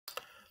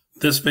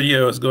This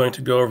video is going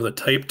to go over the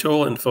type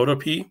tool in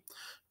Photopea.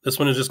 This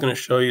one is just going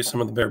to show you some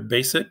of the bare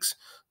basics.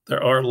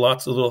 There are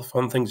lots of little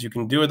fun things you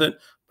can do with it,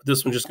 but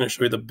this one's just going to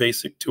show you the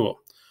basic tool.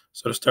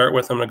 So to start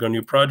with, I'm going to go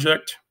New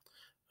Project.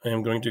 I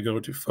am going to go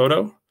to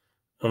Photo.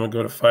 I'm going to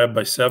go to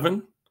 5x7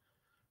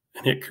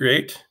 and hit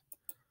Create.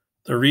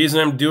 The reason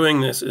I'm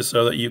doing this is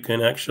so that you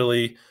can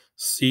actually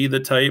see the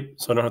type,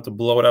 so I don't have to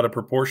blow it out of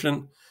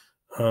proportion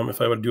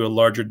if I would do a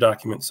larger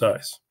document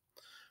size.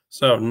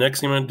 So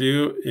next thing I'm going to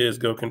do is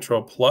go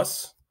Control+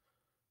 to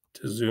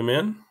zoom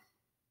in.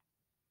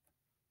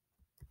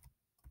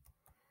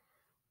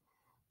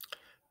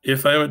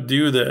 If I would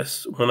do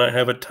this when I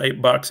have a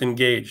type box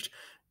engaged,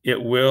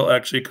 it will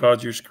actually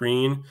cause your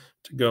screen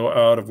to go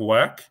out of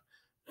whack.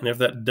 And if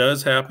that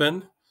does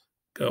happen,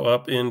 go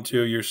up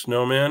into your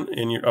snowman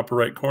in your upper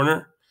right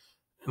corner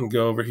and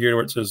go over here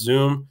where it says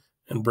zoom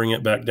and bring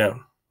it back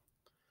down.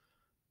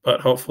 But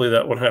hopefully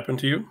that won't happen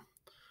to you.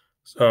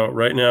 So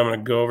right now I'm going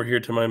to go over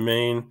here to my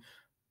main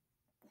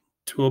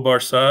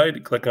toolbar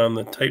side, click on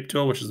the type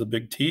tool, which is the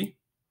big T.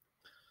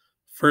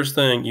 First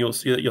thing, you'll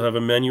see that you'll have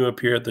a menu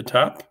appear at the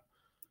top.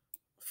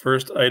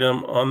 First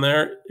item on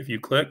there, if you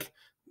click,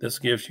 this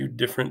gives you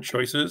different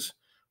choices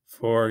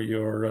for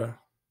your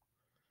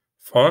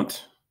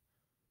font.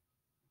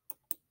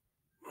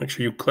 Make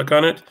sure you click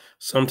on it.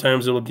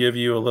 Sometimes it will give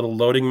you a little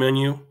loading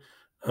menu.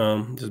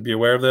 Just be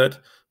aware of that.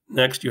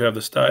 Next, you have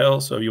the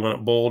style. So if you want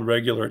it bold,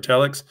 regular,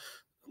 italics.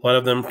 A lot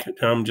of them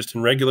come just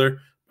in regular,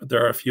 but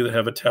there are a few that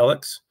have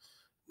italics.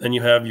 Then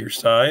you have your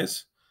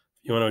size.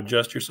 If you want to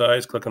adjust your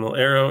size, click on the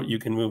little arrow. You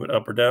can move it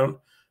up or down.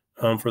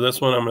 For this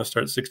one, I'm going to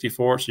start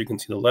 64 so you can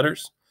see the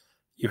letters.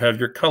 You have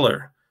your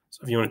color.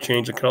 So if you want to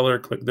change the color,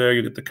 click there.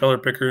 You get the color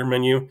picker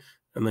menu,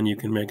 and then you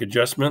can make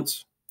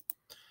adjustments.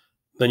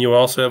 Then you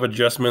also have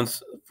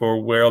adjustments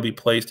for where it'll be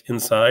placed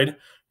inside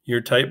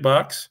your type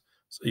box.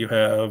 So you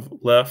have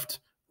left,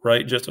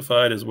 right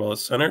justified, as well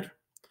as centered. And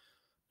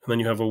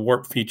then you have a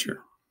warp feature.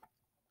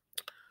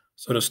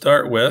 So to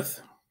start with,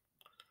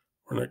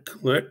 we're going to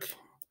click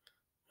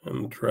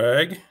and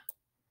drag.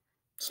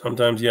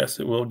 Sometimes, yes,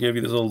 it will give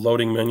you this little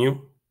loading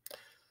menu.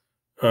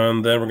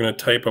 And then we're going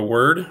to type a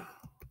word.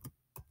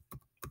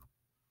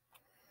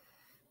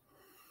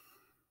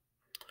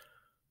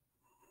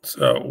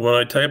 So when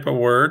I type a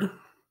word,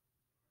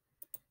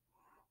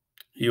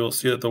 you will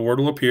see that the word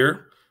will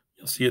appear.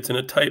 You'll see it's in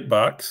a type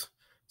box,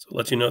 so it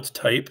lets you know it's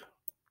type.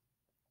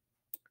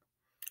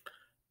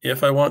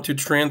 If I want to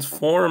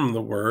transform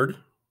the word,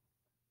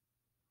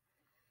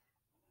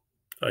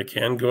 I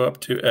can go up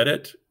to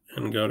Edit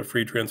and go to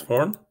Free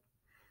Transform.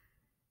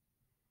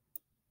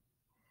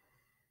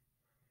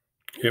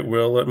 It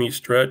will let me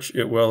stretch.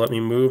 It will let me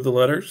move the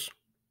letters.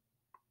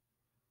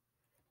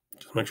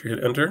 Just make sure you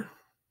hit Enter.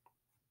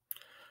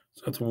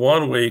 So that's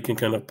one way you can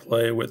kind of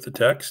play with the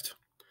text.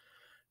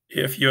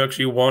 If you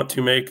actually want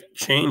to make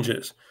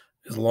changes,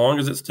 as long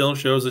as it still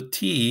shows a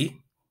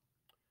T,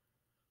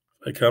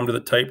 I come to the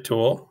type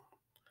tool,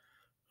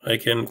 I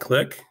can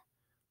click,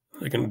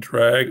 I can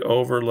drag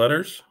over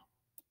letters.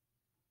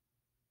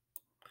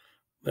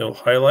 They will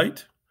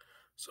highlight.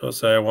 So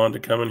say I want to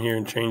come in here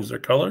and change their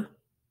color.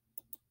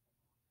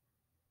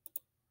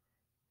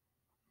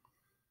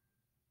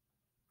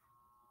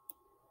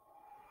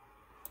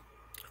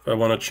 If I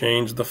want to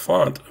change the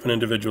font of an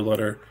individual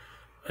letter,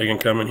 I can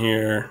come in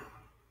here.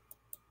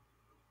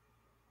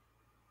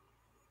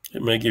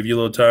 It may give you a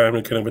little time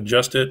to kind of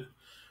adjust it,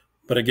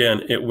 but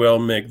again, it will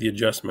make the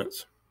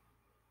adjustments.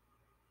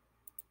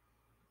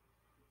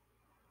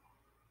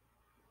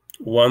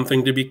 One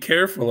thing to be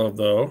careful of,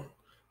 though,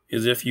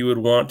 is if you would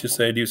want to,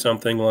 say, do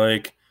something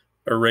like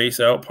erase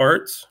out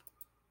parts.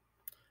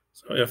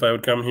 So if I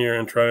would come here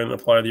and try and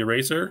apply the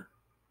eraser,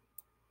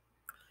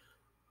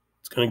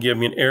 it's going to give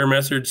me an error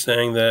message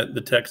saying that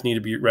the text need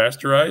to be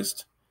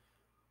rasterized.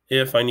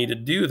 If I need to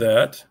do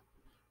that,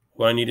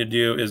 what I need to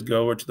do is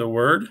go over to the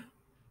word,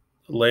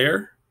 the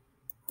layer,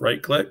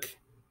 right-click,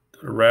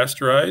 go to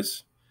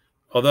rasterize.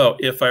 Although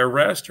if I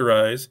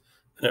rasterize,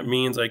 then it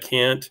means I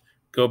can't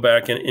go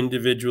back and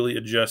individually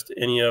adjust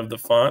any of the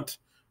font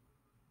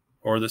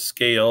or the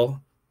scale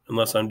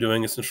unless I'm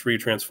doing this in Free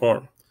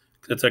Transform.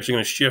 It's actually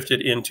going to shift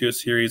it into a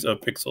series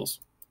of pixels.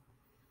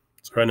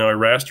 So right now I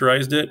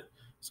rasterized it.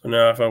 So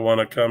now if I want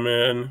to come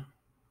in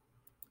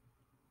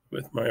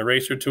with my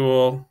eraser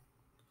tool,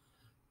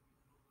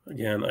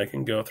 again, I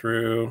can go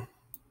through,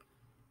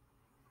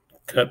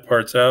 cut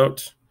parts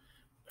out.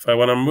 If I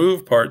want to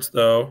move parts,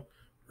 though,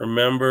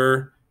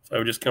 remember, if I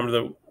would just come to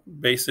the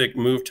basic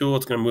move tool,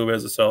 it's going to move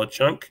as a solid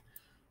chunk.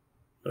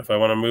 But if I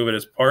want to move it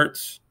as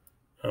parts,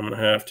 I'm going to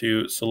have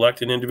to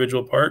select an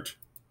individual part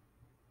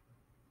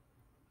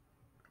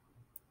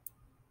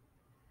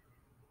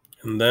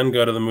and then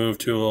go to the move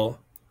tool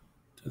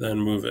to then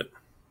move it.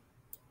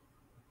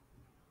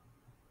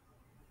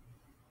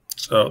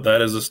 So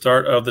that is the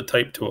start of the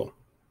type tool.